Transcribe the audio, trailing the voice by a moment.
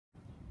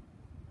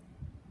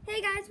Hey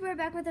guys, we're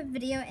back with a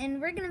video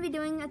and we're gonna be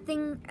doing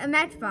a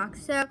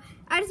matchbox. So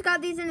I just got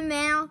these in the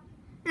mail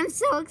and I'm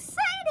so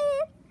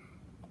excited.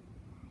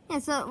 Yeah,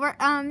 so we're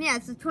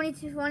it's a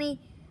 2220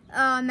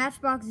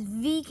 matchbox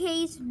V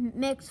case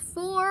mix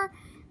 4,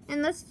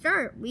 and let's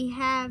start. We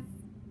have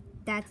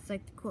that's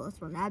like the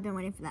coolest one. I've been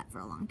waiting for that for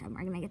a long time.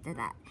 We're gonna get to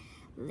that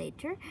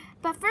later.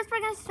 But first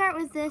we're gonna start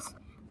with this.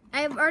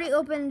 I've already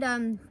opened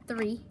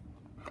 3,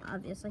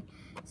 obviously.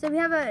 So we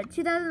have a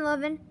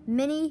 2011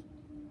 Mini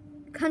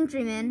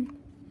Countryman,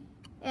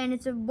 and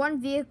it's a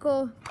one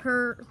vehicle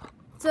per,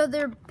 so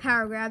they're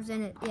power grabs,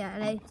 and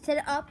and I set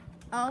it up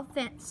all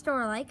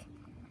store like.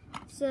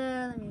 So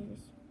let me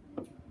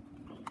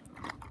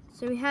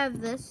so we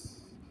have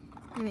this.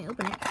 Let me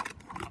open it.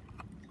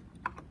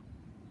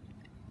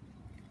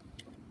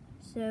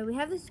 So we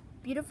have this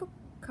beautiful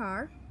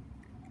car.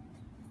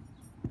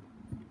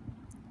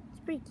 It's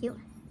pretty cute.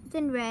 It's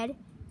in red.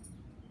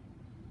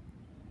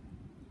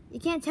 You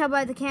can't tell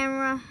by the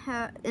camera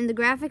and the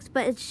graphics,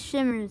 but it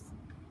shimmers.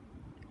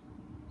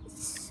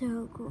 It's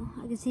so cool.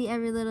 I can see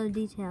every little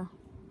detail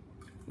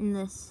in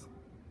this.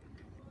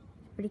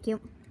 Pretty cute.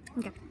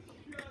 Okay.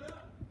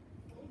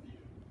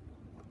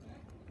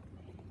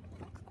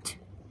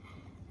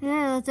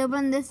 Yeah, let's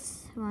open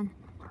this one.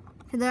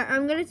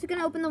 I'm just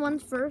gonna open the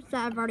ones first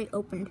that I've already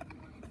opened.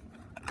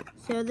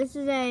 So this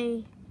is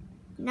a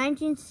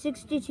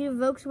 1962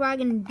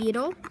 Volkswagen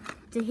Beetle.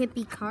 It's a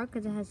hippie car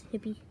because it has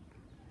hippie.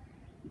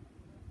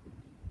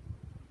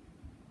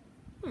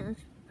 Yeah,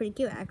 that's pretty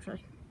cute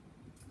actually.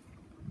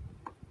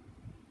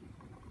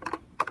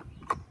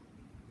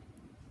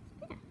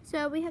 Yeah,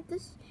 so we have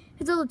this.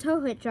 It's a little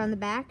tow hitch on the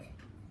back.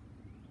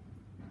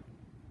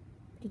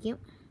 Pretty cute.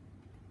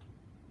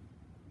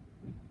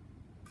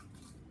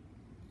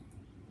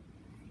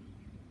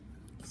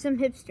 Some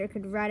hipster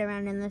could ride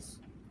around in this,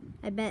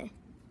 I bet.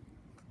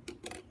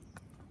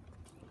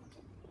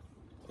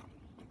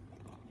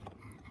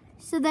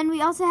 So then we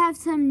also have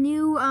some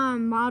new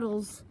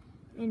models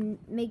and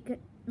make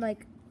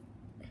like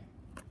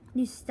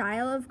new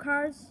style of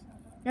cars,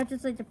 not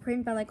just like the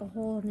print, but like a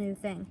whole new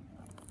thing.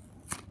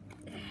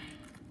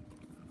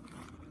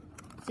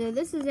 So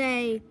this is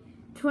a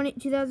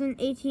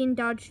 2018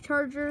 Dodge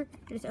Charger.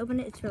 I just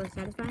opened it. It's really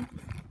satisfying.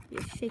 You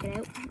just shake it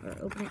out or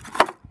open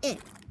it.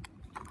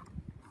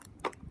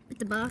 Put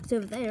the box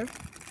over there.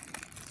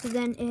 So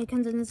then it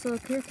comes in this little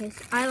clear case.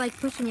 I like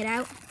pushing it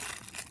out.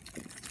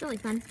 It's really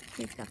fun.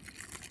 Let's go.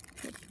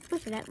 Let's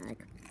push it out like.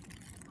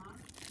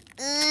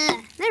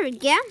 There we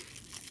go. Isn't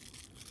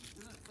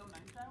it so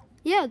nice out?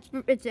 Yeah,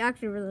 it's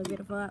actually really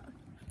beautiful out.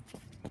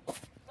 So,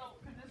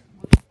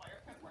 will this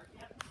fire pit work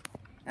yet?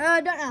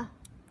 I don't know.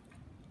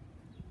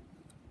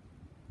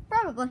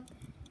 Probably.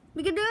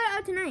 We could do it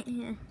out tonight.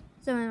 Yeah.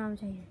 So my mom's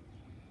here.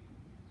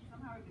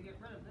 Somehow we could get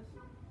rid of this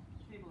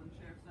table and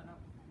chair setup.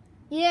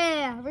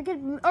 Yeah, we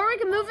could move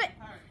it.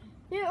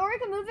 Yeah, or we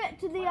could move it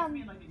to the Well, I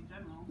mean, like in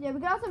general. Yeah,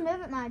 we could also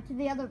move it to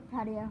the other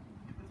patio.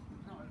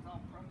 No, it's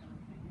all broken.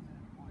 We can't use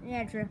it anymore.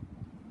 Yeah, true.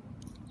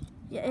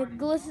 Yeah, it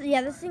glistens.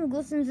 Yeah, this thing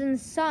glistens in the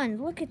sun.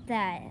 Look at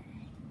that.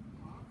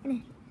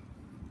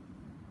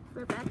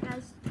 We're back,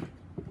 guys.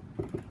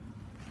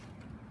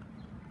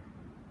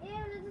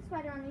 Yeah, there's a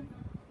spider on me.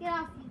 Get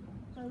off, you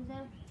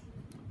bozo.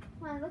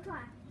 Come on, look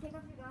on. Take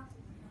off your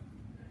glasses.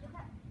 Look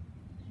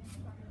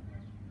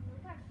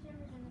at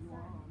shimmers in the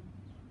sun.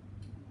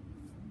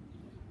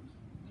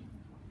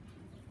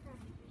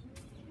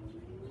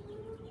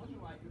 I wonder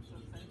why you're so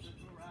excited to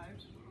arrive.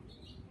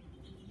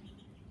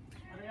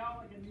 Are they all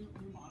like a new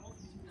model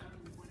from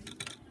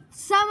 2020?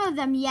 Some of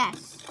them,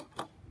 yes.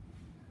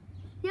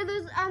 Yeah,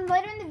 there's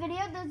later in the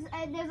video there's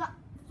a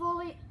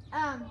fully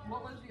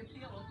What was the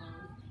appeal of those?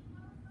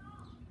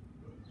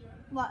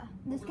 what?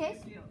 This What was case?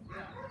 the appeal?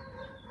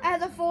 Yeah.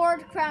 As a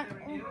Ford Crown. They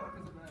were new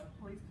because of the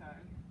police tag.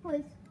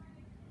 Please.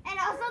 And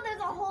also there's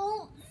a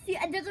whole few,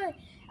 there's a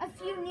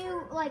few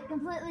new, like,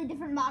 completely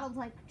different models,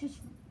 like,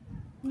 just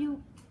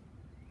new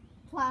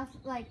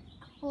like,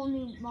 whole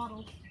new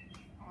models.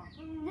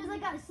 There's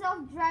like a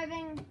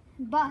self-driving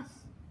bus.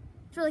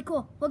 It's really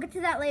cool. We'll get to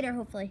that later,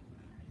 hopefully.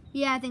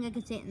 Yeah, I think I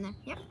could see it in there.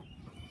 Yep.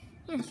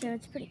 Yeah, so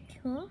it's pretty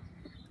cool.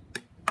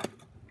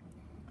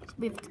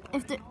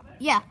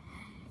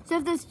 So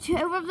if there's 2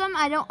 of them,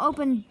 I don't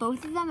open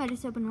both of them. I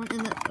just open one,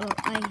 and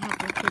I have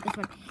to take this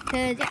one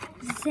because yeah,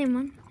 it's the same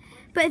one.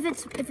 But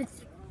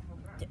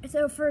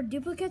so for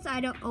duplicates, I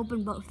don't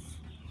open both.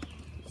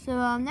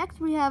 So next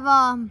we have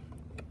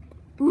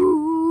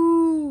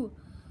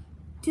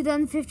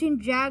 2015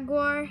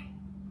 Jaguar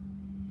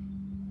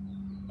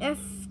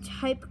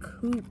F-Type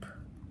Coupe.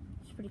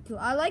 It's pretty cool.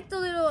 I like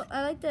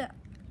the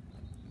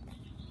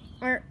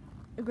art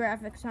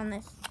graphics on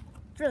this.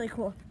 It's really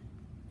cool.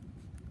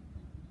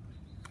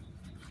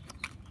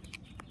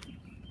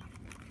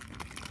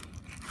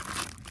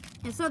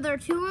 And so there are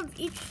 2 of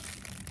each,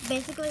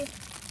 basically,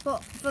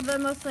 for the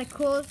most like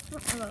coolest, for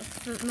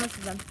most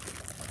of them.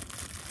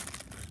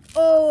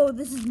 Oh,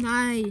 this is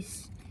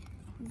nice.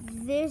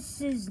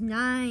 This is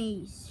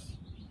nice.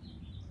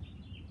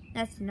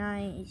 That's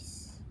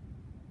nice.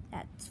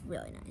 That's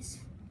really nice.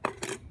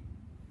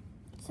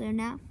 So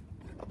now,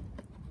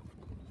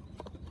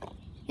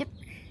 yep,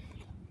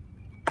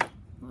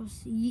 we'll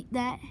just yeet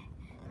that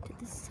to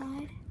the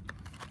side.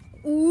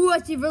 Ooh,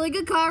 that's a really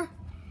good car.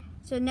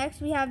 So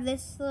next we have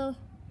this little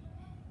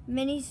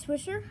mini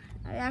swisher.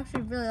 I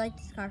actually really like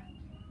this car.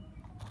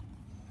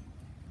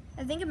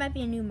 I think it might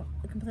be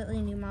a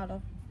completely new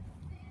model,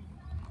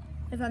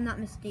 if I'm not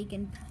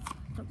mistaken.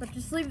 But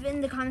just leave it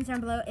in the comments down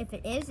below if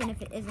it is and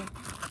if it isn't.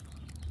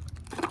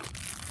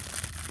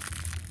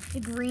 The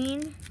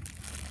green,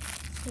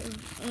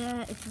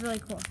 yeah, it's really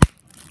cool.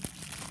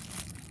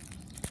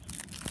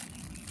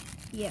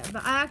 Yeah,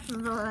 but I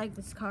actually really like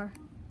this car.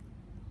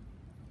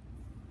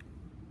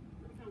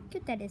 Look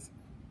at that is.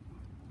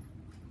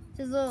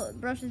 There's little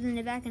brushes in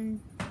the back and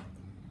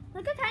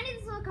look how tiny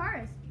this little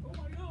car is. Oh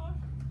my gosh.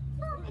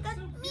 Oh, it goes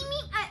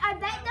Mimi. I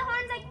bet the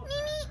horn's like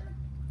Mimi.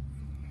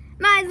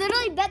 I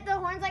literally bet the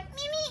horn's like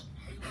Mimi.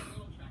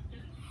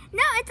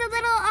 No, it's a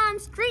little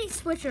street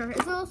swisher.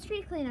 It's a little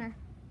street cleaner.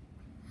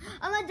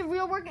 Unlike the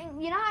real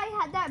working, you know how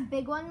I had that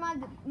big one,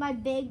 my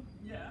big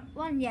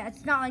one? Yeah,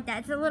 it's not like that.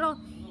 It's a little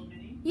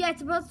Mini? yeah, it's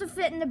supposed to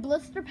fit in the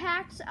blister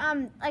packs,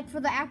 like for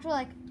the actual,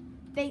 like,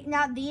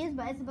 not these,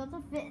 but it's supposed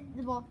to fit,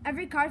 well,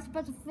 every car's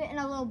supposed to fit in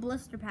a little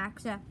blister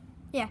pack, so,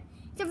 yeah.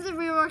 Except for the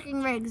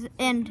reworking rigs,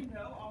 and Do you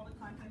know all the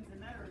contents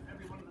in that, or is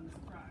every one of them a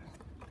surprise?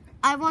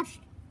 I watched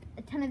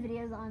a ton of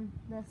videos on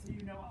this. So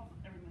you know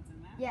everything's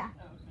in that? Yeah.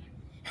 Oh,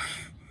 okay.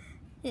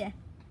 Yeah.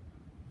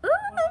 Well,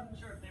 I wasn't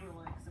sure if they were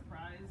like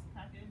surprise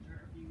package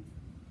or if you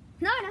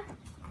No.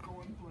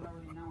 go into it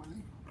already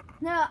knowing.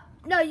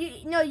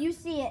 No, you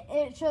see it.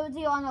 It shows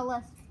you on the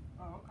list.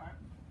 Oh, okay.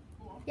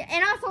 Cool. Yeah,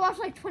 and I also watched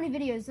like 20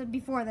 videos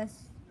before this.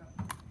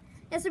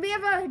 Yeah, so we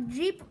have a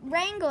Jeep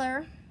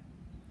Wrangler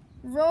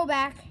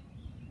rollback,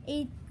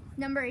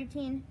 number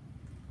 18,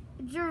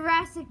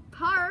 Jurassic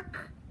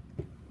Park.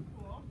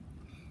 Cool.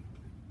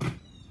 Okay.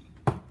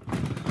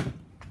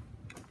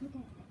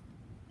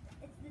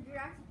 It's the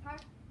Jurassic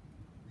Park.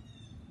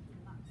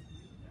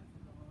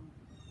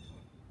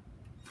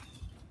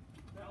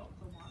 They're all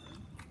so modern.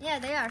 Yeah,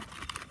 they are.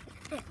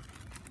 Yeah.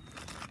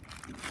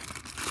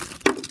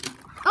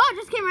 Oh, it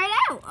just came right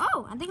out.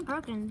 Oh, I think it's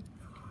broken.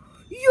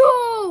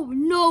 Yo,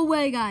 no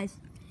way, guys.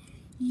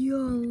 Yo,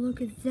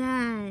 look at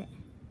that.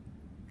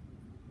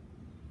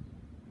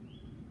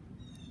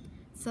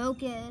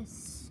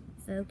 Focus.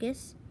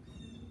 Focus.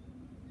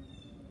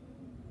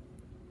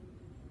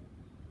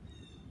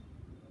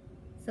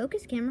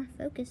 Focus, camera.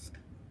 Focus.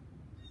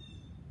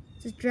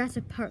 This is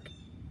Jurassic Park.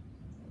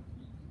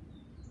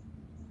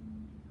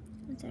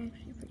 That's actually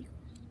pretty cool.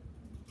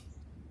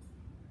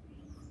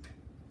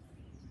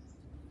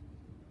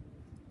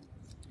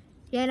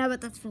 Yeah, no,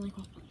 but that's really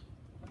cool.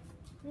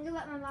 I'm gonna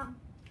let my mom.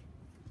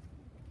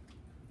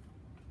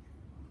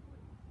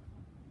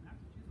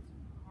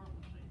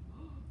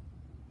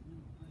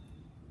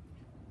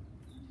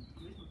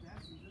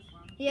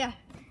 Yeah.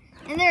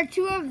 And there are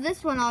two of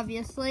this one,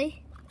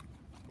 obviously.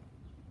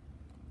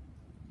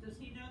 Does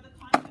he know the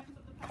contents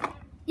of the packet?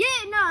 Yeah,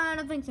 no, I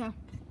don't think so.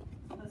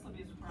 This will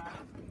be a surprise.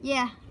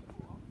 Yeah.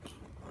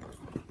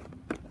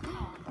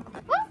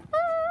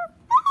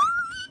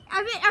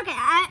 I mean, okay,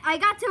 I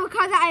got to a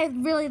car that I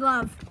really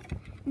love.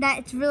 That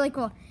it's really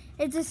cool.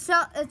 It's a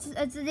it's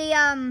the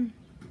Can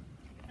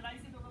I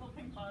see the little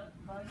pink bud?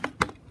 Or is it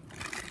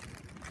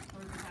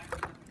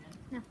packaged?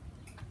 No.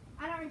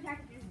 I don't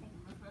retract anything.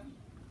 Oh my gosh.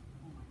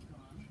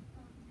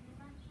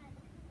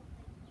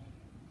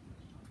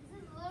 This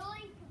is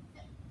literally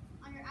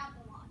on your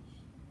Apple Watch.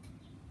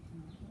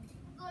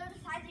 Literally the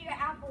size of your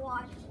Apple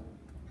Watch.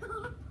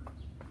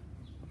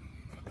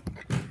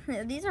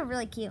 These are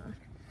really cute.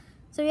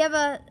 So we have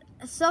a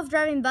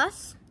self-driving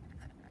bus.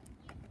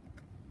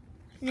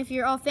 And if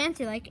you're all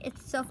fancy like,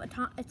 it's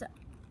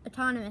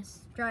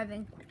autonomous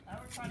driving. I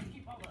was trying to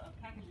keep all the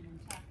packaging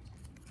intact.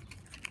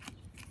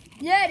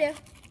 Yeah, I do.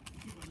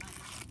 Keep it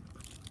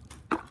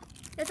nice.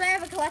 That's why I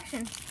have a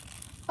collection.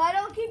 But I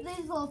don't keep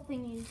these little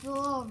thingies, the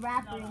little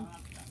wrappers.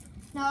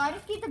 No, I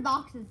just keep the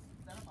boxes. Is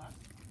that a box?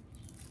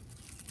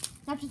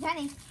 Not just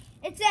any.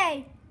 It's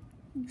a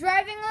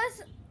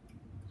drivingless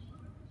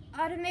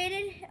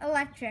automated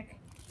electric.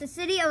 It's a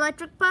city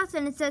electric bus,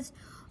 and it says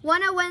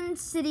 101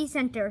 City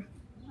Center.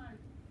 Nice.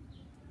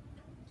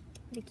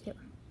 Pretty cute.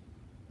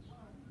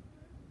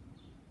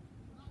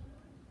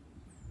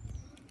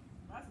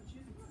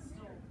 Massachusetts is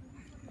still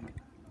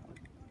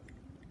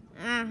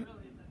Ah,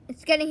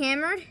 it's getting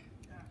hammered.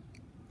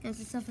 Yeah. It's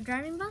a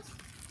self-driving bus.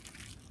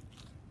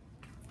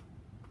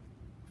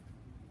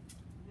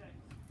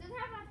 Yikes. Doesn't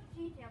have much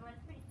detail, but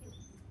it's pretty cute.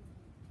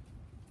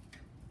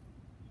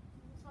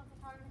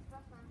 Self-autonomous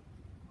bus one.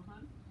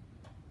 Uh-huh.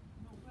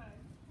 No way.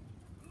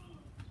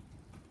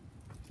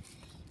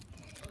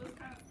 Well, this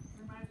kind of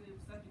reminds me of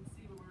stuff you'd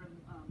see when we were in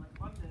like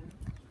London,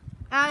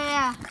 Oh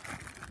yeah.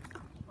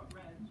 but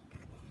red.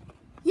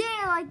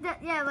 Yeah, like that.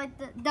 Yeah, like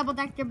the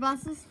double-decker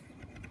buses.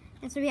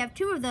 And so we have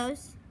two of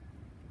those.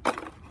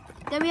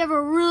 Then we have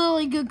a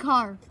really good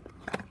car.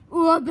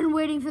 Ooh, I've been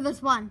waiting for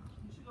this one.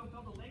 You should go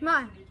build a Lego Come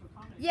on. city to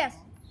accommodate Yes.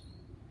 them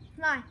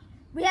all. Come on.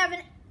 We have an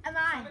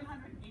MI.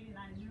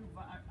 789 new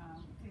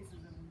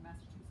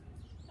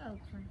Oh,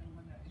 fun.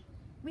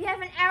 We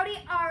have an Audi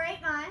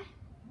R8, Maya.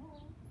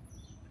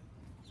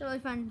 It's really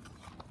fun.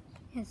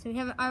 Yeah, so we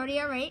have an Audi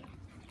R8.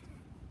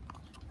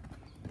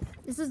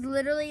 This is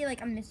literally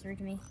like a mystery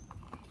to me.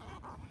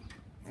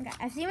 Okay,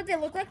 I've seen what they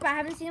look like, but I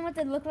haven't seen what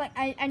they look like.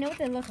 I know what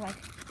they look like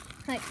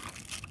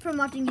from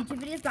watching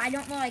YouTube videos, but I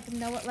don't know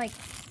what like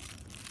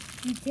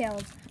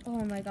details.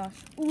 Oh my gosh.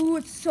 Ooh,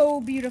 it's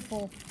so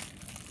beautiful.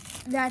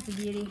 That's a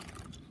beauty.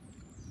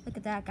 Look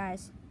at that,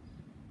 guys.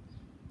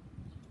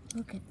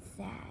 Look at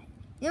that.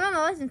 You know, on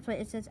my license plate,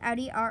 it says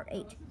Audi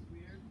R8.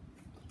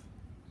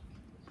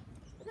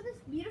 Look at this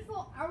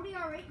beautiful Audi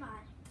R8 mod.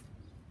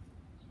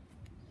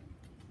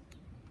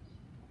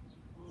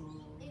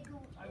 It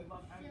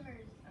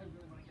shimmers. I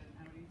really want to get an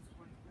Audi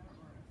sports car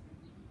or a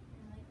SUV.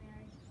 I like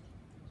Mary.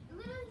 It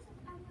literally says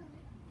Audi R8.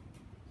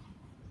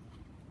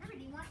 Remember,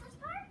 do you want this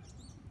car?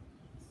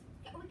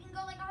 We can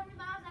go like 100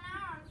 miles an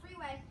hour on the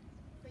freeway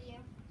for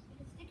you. You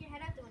can stick your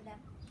head out the window.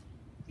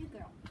 You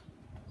girl.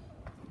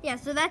 Yeah,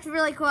 so that's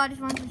really cool. I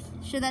just wanted to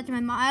show that to my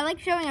mom. I like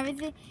showing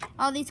everything,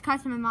 all these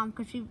cars to my mom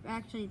because she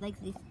actually likes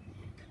these.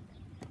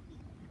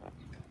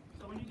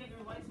 So when you get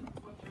your license,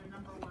 what's your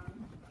number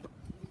one?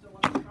 You still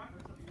want the truck or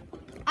something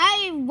different?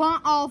 I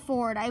want all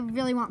Ford. I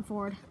really want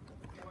Ford.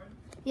 Ford?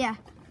 Yeah.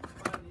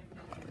 What do you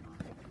think?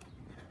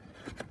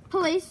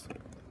 Police.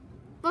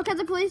 Because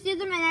the police use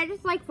them and I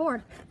just like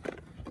Ford.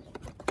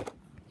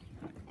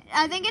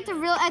 I think they're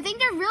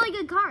really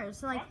good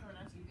cars. Like, Truck or an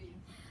SUV?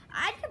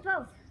 I'd get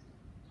both.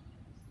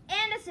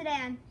 And a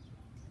sedan.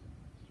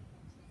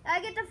 I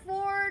get the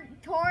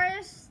Ford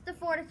Taurus, the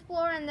Ford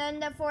Explorer, and then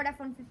the Ford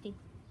F-150.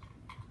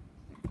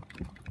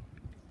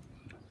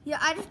 Yeah,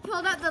 I just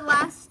pulled out the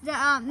last,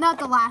 not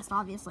the last,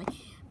 obviously,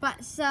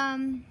 but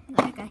some,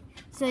 okay.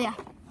 So yeah,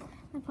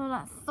 I pulled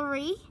out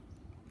 3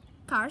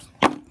 cars.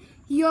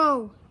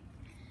 Yo.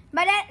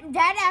 My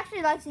dad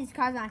actually likes these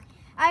cars on.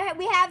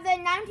 We have the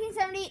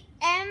 1970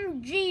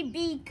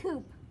 MGB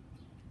Coupe.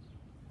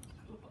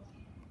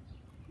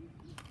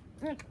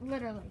 Look,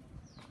 literally.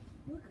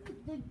 Look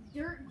at the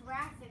dirt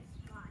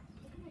graphics on.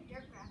 Look at the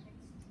dirt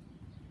graphics.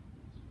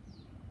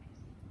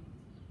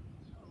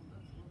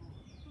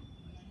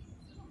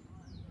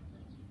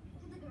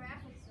 Look at the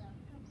graphics though.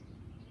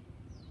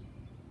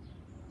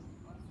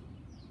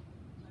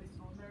 Nice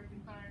old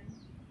American car.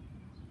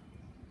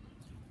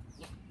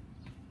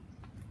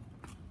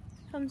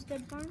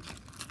 Homestead Farm.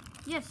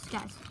 Yes,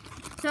 guys.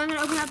 So I'm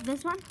gonna open up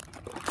this one.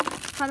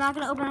 So I'm not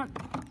gonna open up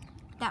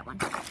that one.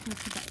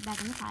 Let's put that back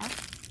in the pile.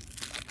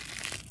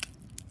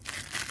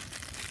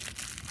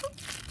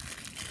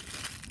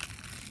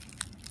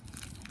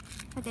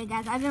 Okay,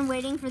 guys, I've been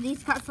waiting for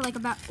these cards for like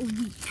about a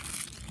week,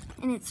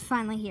 and it's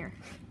finally here.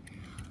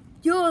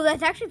 Yo,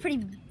 that's actually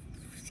pretty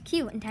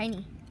cute and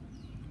tiny.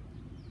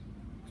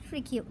 It's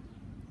pretty cute.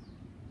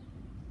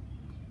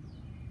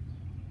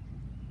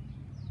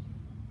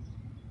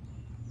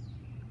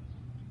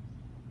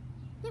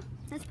 Yeah,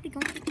 that's pretty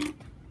cool.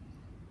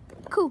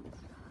 Cool.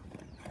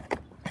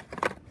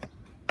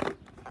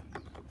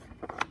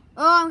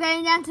 Oh, I'm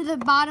getting down to the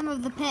bottom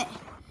of the pit.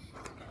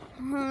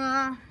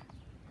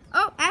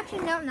 Oh,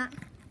 actually, no, I'm not.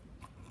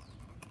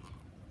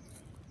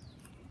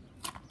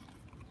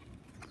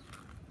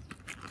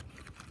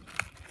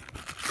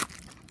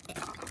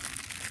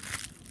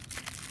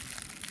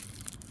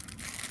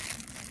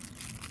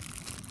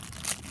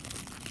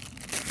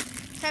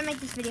 Try to make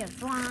this video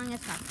as long as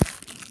possible.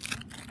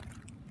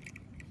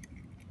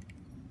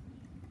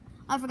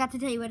 I forgot to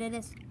tell you what it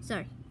is.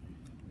 Sorry.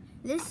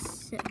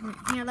 This,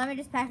 here, let me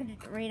just package it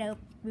right out.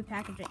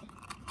 Repackage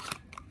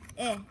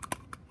it.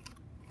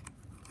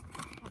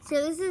 So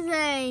this is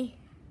a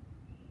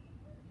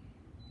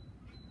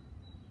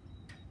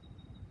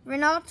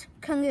Renault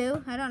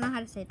Kangoo. I don't know how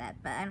to say that,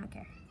 but I don't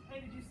care.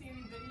 Hey, did you see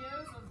any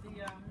videos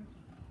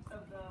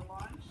of the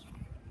launch?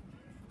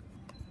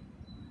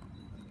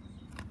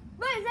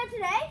 Wait, is that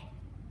today?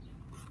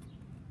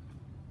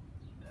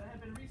 That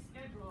have been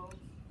rescheduled.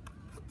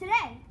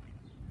 Today.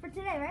 For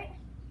today, right?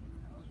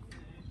 Let's see.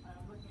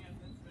 I'm looking at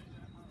this right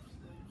now.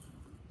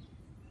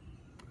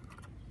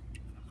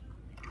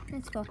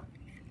 Let's go.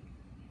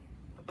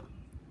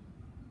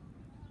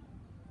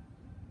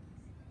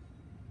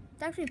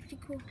 It's actually a pretty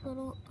cool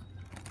little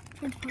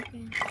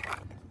game.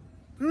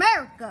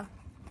 America!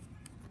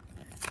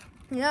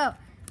 Yo.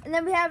 And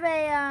then we have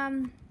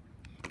a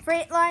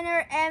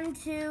Freightliner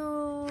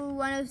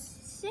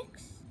M2106.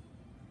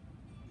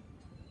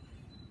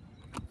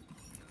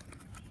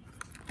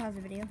 Pause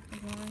the video.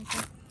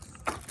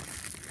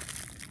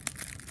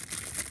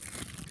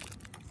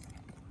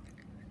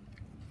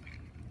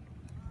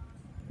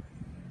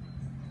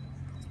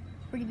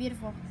 Pretty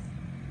beautiful.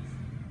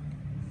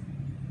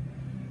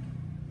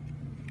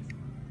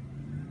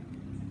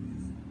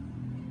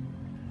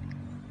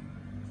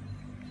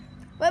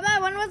 Wait,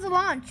 when was the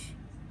launch?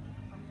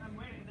 I'm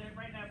waiting.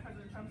 Right now,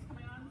 President Trump's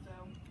coming on, so.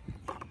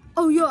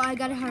 Oh, yo, I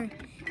gotta hurry.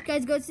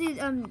 Guys, go see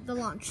the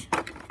launch.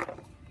 Let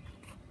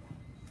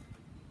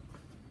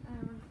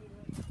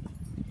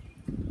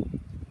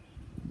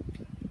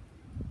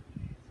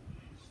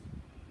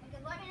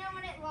me know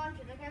when it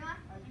launches, okay, Ma?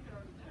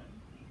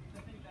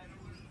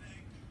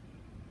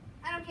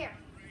 Here.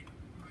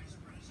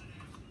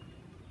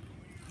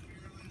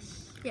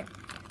 Yeah.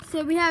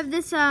 So we have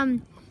this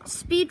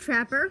speed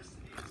trapper.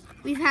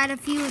 We've had a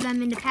few of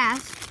them in the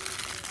past.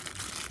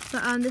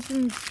 But this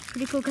one's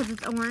pretty cool because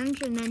it's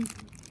orange, and then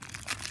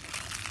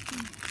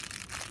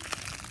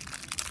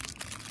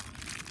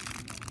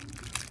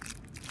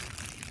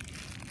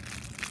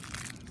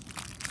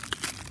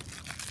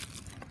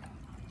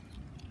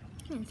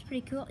it's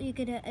pretty cool. You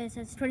could it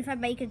says 25,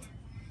 but you could.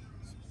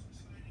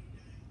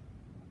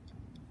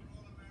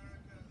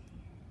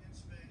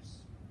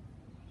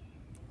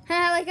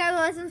 Like our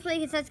license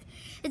plate, it says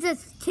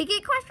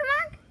ticket question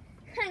mark.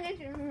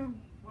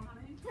 What,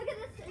 honey? Look at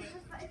this.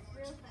 It's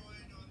really funny.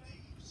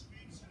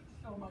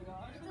 Oh my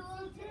god. It's a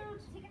little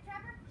ticket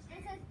trapper, and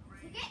it says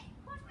ticket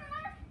question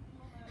mark.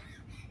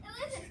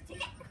 It says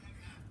ticket.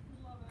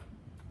 Love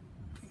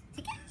it.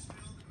 Ticket.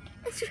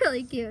 It's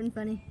really cute and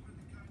funny.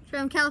 It's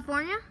from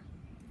California.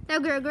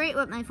 That would go great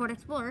with my Ford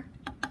Explorer.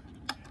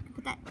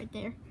 Put that right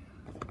there.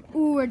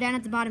 Ooh, we're down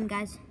at the bottom,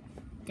 guys.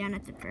 Down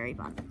at the very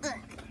bottom. Ugh.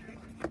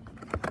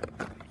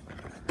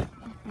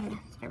 I'm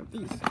gonna start with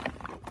these.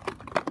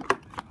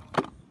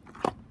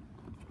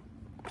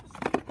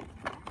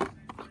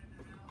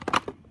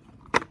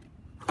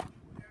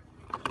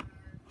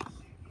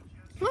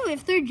 Oh, we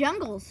have 3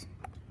 jungles.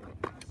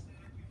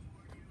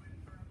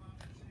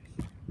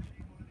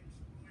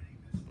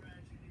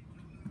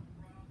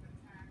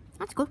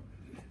 That's cool.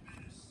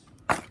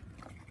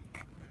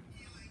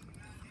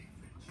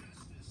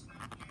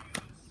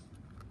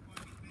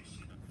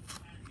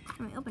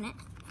 Let me open it.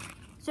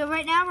 So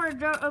right now we're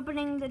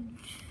opening the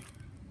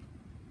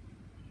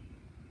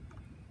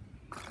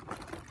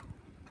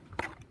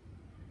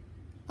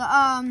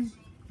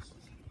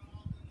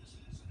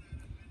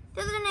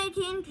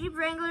 2018 Jeep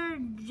Wrangler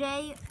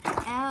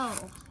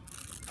JL.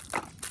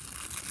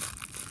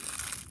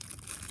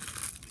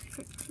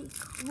 Pretty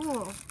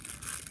cool.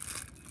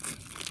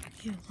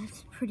 Yeah,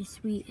 that's pretty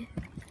sweet.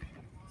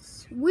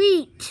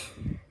 Sweet.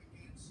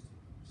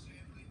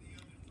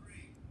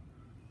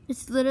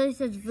 It literally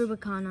says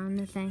Rubicon on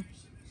the thing.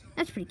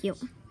 That's pretty cute.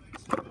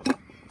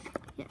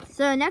 Yeah,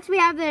 so next we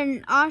have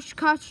an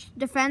Oshkosh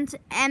Defense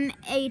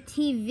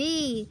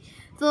MATV.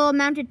 The little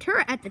mounted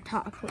turret at the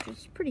top, which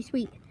is pretty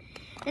sweet.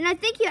 And I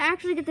think you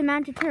actually get the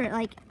mounted turret.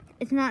 Like,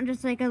 it's not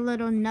just like a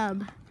little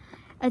nub.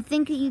 I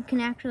think you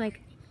can actually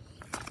like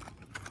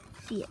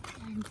see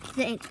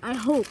it. I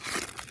hope.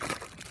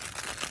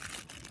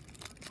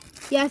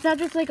 Yeah, it's not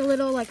just like a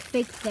little like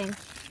fake thing.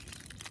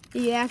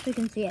 You actually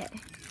can see it.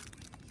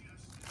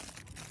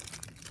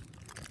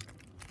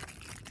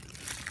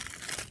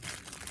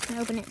 I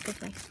open it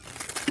this way.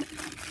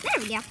 There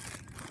we go.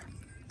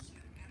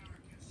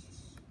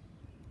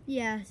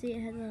 Yeah, see,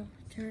 it has a little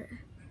turret.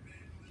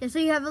 Yeah, so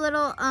you have a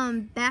little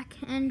back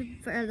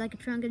end for like a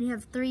trunk, and you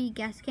have 3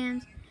 gas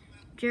cans,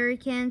 jerry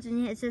cans,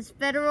 and it says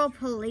Federal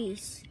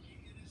Police.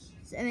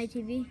 It's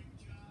MATV.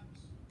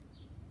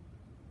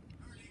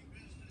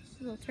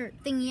 A little turret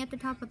thingy at the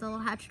top with a little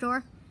hatch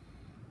door.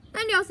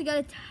 And you also got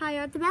a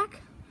tire at the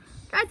back.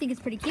 I think it's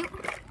pretty cute.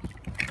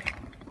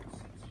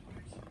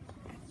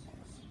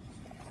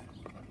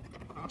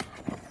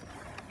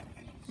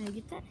 Can I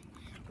get that?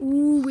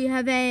 Ooh, we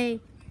have a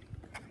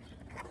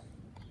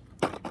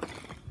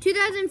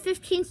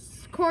 2015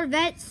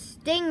 Corvette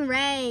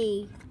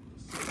Stingray.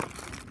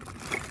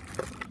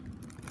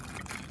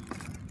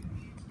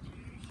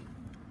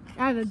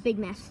 I have a big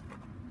mess.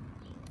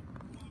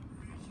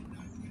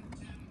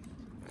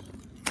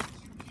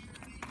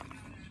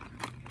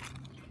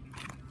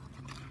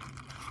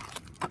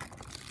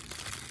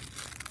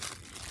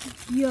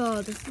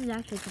 Yo, this is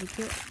actually pretty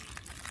cute.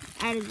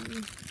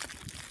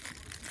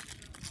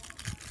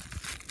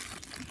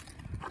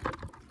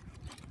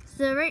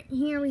 So right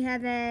here we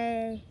have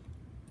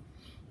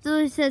so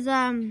it says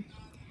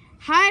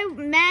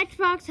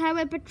Matchbox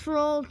Highway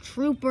Patrol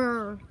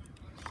Trooper.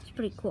 It's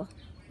pretty cool.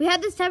 We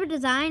had this type of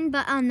design,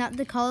 but not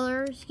the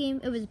color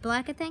scheme. It was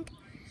black, I think,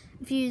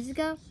 a few years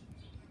ago.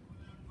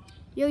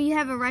 Yo, you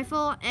have a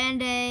rifle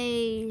and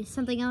a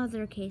something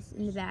other case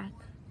in the back.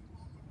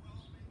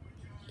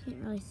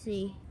 Can't really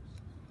see.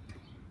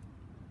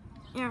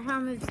 Yeah, I'll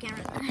move the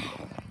camera.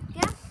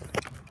 Yeah.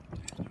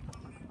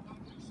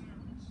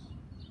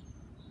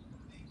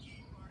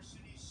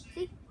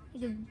 See? You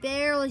can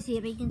barely see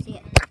it, but you can see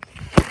it.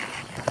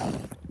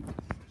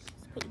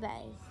 Let's put you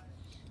guys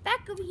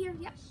back over here.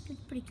 Yep,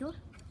 it's pretty cool.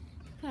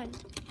 Good.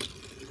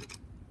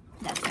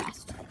 That's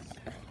fast.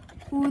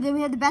 Ooh, then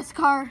we have the best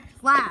car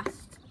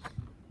last.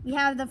 We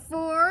have the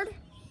Ford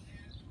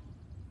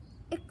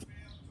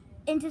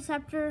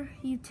Interceptor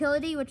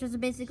Utility, which is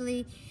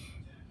basically,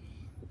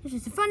 it's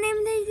just a fun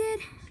name they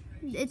did.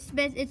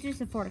 It's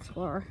just a Ford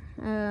Explorer.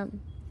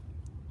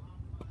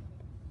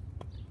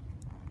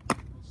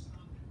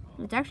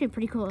 It's actually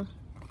pretty cool.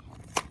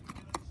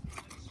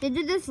 They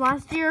did this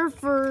last year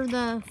for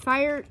the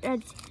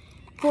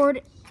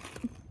Ford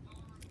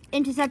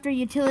Interceptor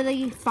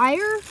Utility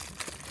Fire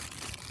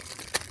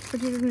for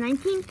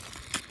 2019.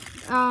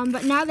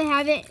 But now they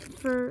have it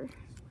for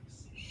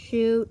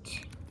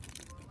shoot.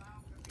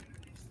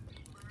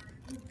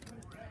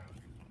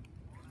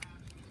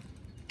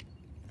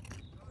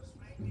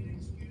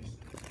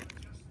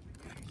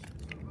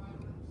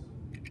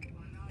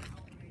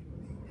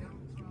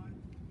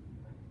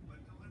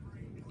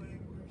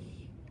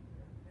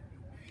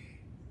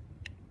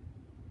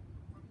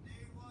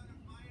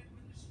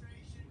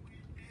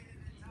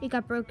 It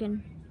got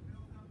broken.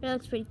 It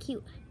looks pretty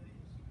cute.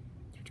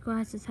 Go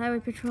has this highway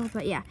patrol,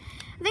 but yeah.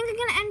 I think I'm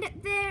gonna end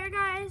it there,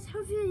 guys.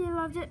 Hopefully you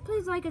loved it.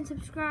 Please like and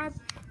subscribe.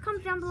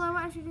 Comment down below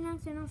what I should do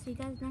next, and I'll see you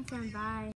guys next time. Bye.